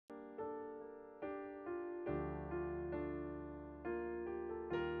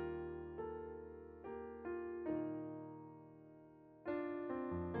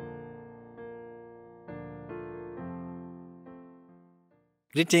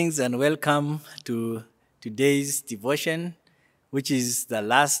Greetings and welcome to today's devotion, which is the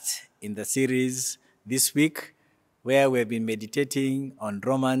last in the series this week, where we've been meditating on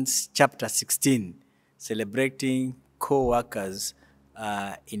Romans chapter 16, celebrating co-workers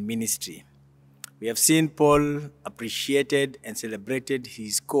in ministry. We have seen Paul appreciated and celebrated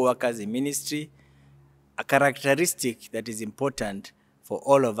his co-workers in ministry, a characteristic that is important for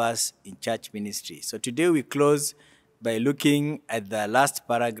all of us in church ministry. So today we close by looking at the last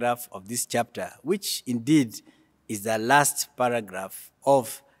paragraph of this chapter, which indeed is the last paragraph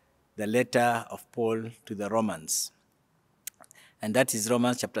of the letter of Paul to the Romans. And that is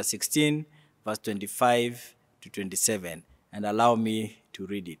Romans chapter 16, verse 25 to 27. And allow me to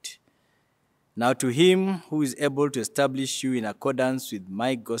read it. Now to him who is able to establish you in accordance with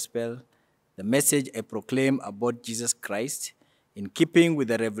my gospel, the message I proclaim about Jesus Christ, in keeping with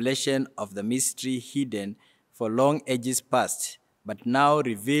the revelation of the mystery hidden for long ages past, but now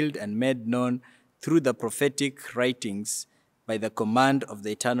revealed and made known through the prophetic writings by the command of the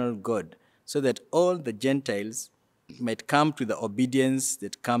eternal God, so that all the Gentiles might come to the obedience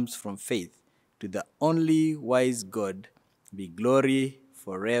that comes from faith. To the only wise God be glory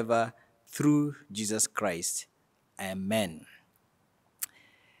forever through Jesus Christ. Amen.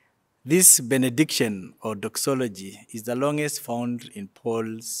 This benediction or doxology is the longest found in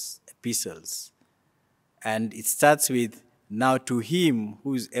Paul's epistles. And it starts with, now to him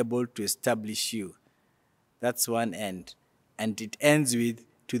who is able to establish you. That's one end. And it ends with,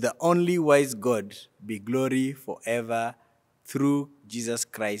 to the only wise God be glory forever through Jesus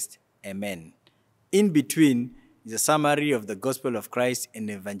Christ. Amen. In between is a summary of the gospel of Christ in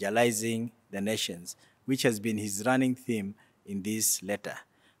evangelizing the nations, which has been his running theme in this letter.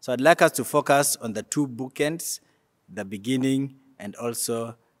 So I'd like us to focus on the two bookends, the beginning and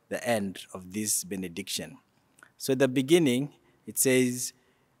also the end of this benediction. So at the beginning, it says,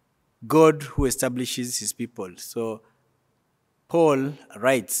 God who establishes his people. So Paul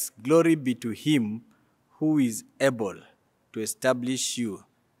writes, glory be to him who is able to establish you.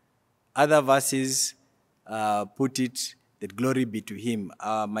 Other verses put it that glory be to him.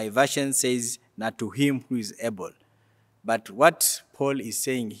 My version says, not to him who is able. But what Paul is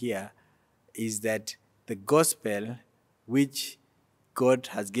saying here is that the gospel which God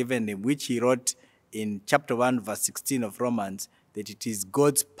has given him, which he wrote in chapter 1, verse 16 of Romans, that it is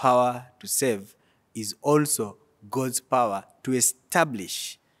God's power to save, is also God's power to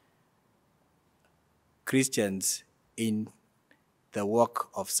establish Christians in the work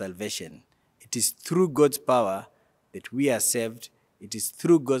of salvation. It is through God's power that we are saved. It is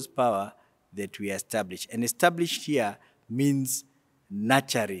through God's power that we are established. And established here means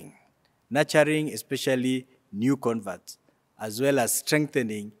nurturing. Nurturing especially new converts, as well as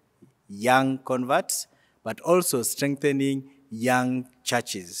strengthening young converts, but also strengthening young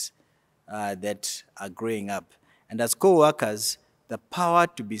churches that are growing up. And as co-workers, the power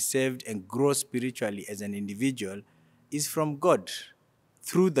to be saved and grow spiritually as an individual is from God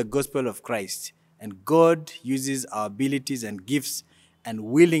through the gospel of Christ. And God uses our abilities and gifts and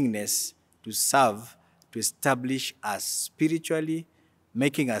willingness to serve to establish us spiritually,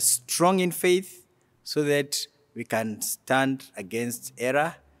 making us strong in faith so that we can stand against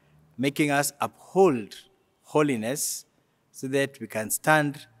error, making us uphold holiness so that we can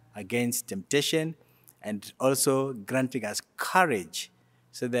stand against temptation, and also granting us courage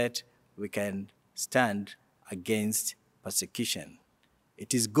so that we can stand against persecution.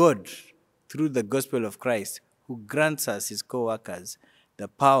 It is God, through the gospel of Christ, who grants us, his co-workers, the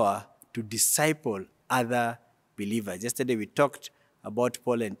power to disciple other believers. Yesterday we talked about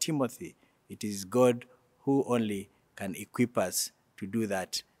Paul and Timothy. It is God who only can equip us to do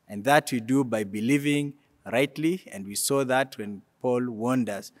that. And that we do by believing rightly, and we saw that when Paul warned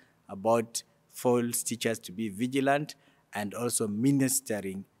us about false teachers to be vigilant, and also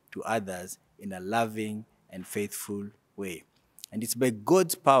ministering to others in a loving and faithful way. And it's by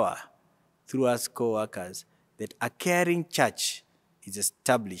God's power, through us co-workers, that a caring church is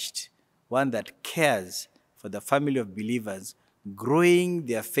established, one that cares for the family of believers, growing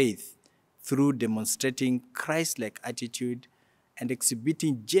their faith through demonstrating Christ-like attitude and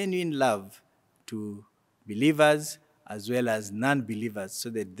exhibiting genuine love to believers as well as non-believers, so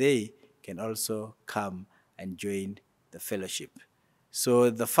that they can also come and join the fellowship.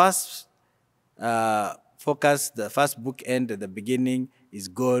 So the first focus, the first bookend at the beginning is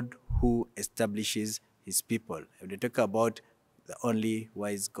God who establishes his people. And we talk about the only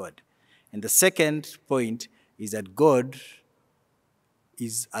wise God. And the second point is that God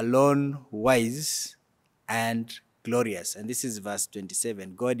is alone wise and glorious. And this is verse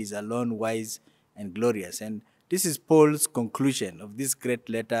 27. God is alone wise and glorious. And This is Paul's conclusion of this great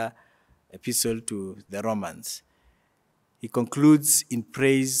letter, epistle to the Romans. He concludes in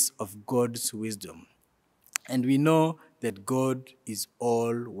praise of God's wisdom. And we know that God is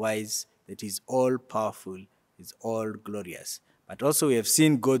all wise, that He's all powerful, He's all glorious. But also we have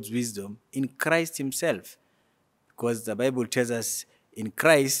seen God's wisdom in Christ Himself, because the Bible tells us, in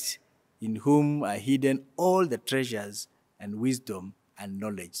Christ, in whom are hidden all the treasures and wisdom and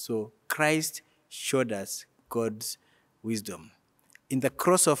knowledge. So Christ showed us God's wisdom. In the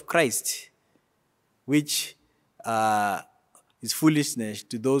cross of Christ, which is foolishness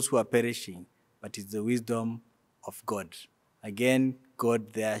to those who are perishing, but is the wisdom of God. Again,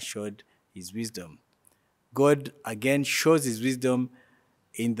 God there showed His wisdom. God again shows His wisdom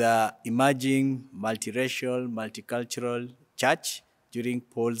in the emerging multiracial, multicultural church during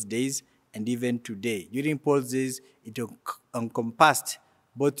Paul's days and even today. During Paul's days, it encompassed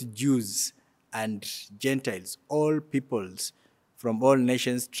both Jews and Gentiles, all peoples from all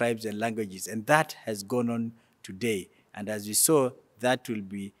nations, tribes, and languages. And that has gone on today. And as we saw, that will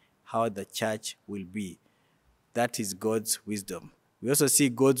be how the church will be. That is God's wisdom. We also see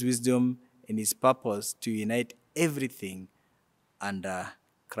God's wisdom in His purpose to unite everything under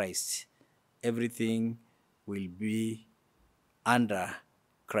Christ. Everything will be under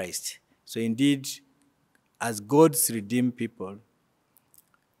Christ. So indeed, as God's redeemed people,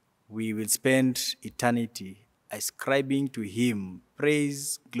 we will spend eternity ascribing to Him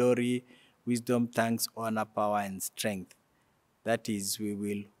praise, glory, wisdom, thanks, honor, power, and strength. That is, we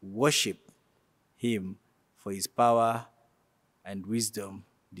will worship Him for His power and wisdom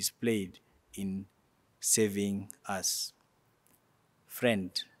displayed in saving us. Friend,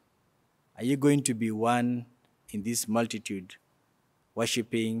 are you going to be one in this multitude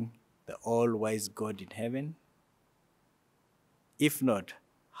worshiping the all-wise God in heaven? If not,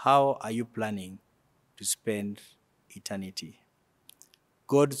 how are you planning to spend eternity?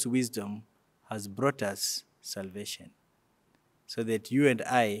 God's wisdom has brought us salvation, so that you and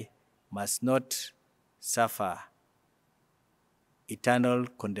I must not suffer eternal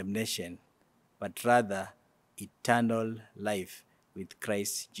condemnation, but rather eternal life with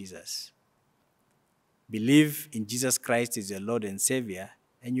Christ Jesus. Believe in Jesus Christ as your Lord and Savior,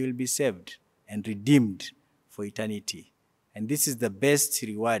 and you will be saved and redeemed for eternity. And this is the best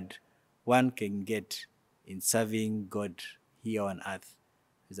reward one can get in serving God here on earth.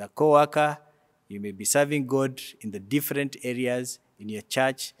 As a co-worker, you may be serving God in the different areas in your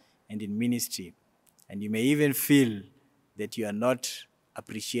church and in ministry. And you may even feel that you are not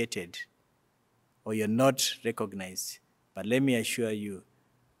appreciated or you're not recognized. But let me assure you,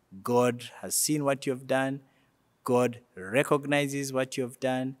 God has seen what you have done. God recognizes what you have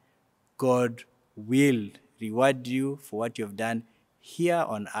done. God will reward you for what you have done here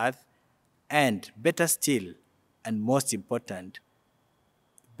on earth, and better still, and most important,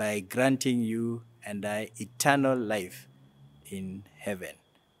 by granting you and I eternal life in heaven.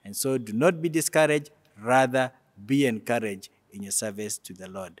 And so do not be discouraged, rather be encouraged in your service to the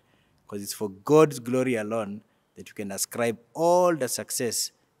Lord, because it's for God's glory alone that we can ascribe all the success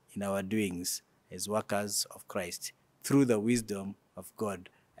in our doings as workers of Christ, through the wisdom of God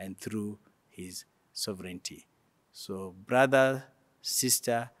and through His sovereignty. So brother,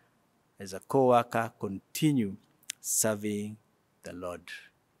 sister, as a co-worker, continue serving the Lord,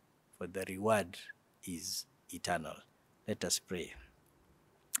 for the reward is eternal. Let us pray.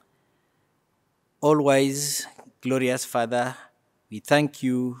 All-wise, glorious Father, we thank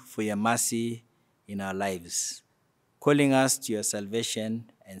you for your mercy in our lives, calling us to your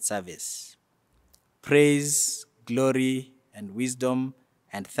salvation and service. Praise, glory, and wisdom,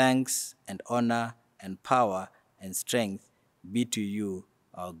 and thanks, and honor, and power, and strength be to you,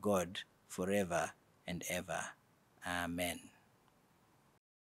 our God, forever and ever. Amen.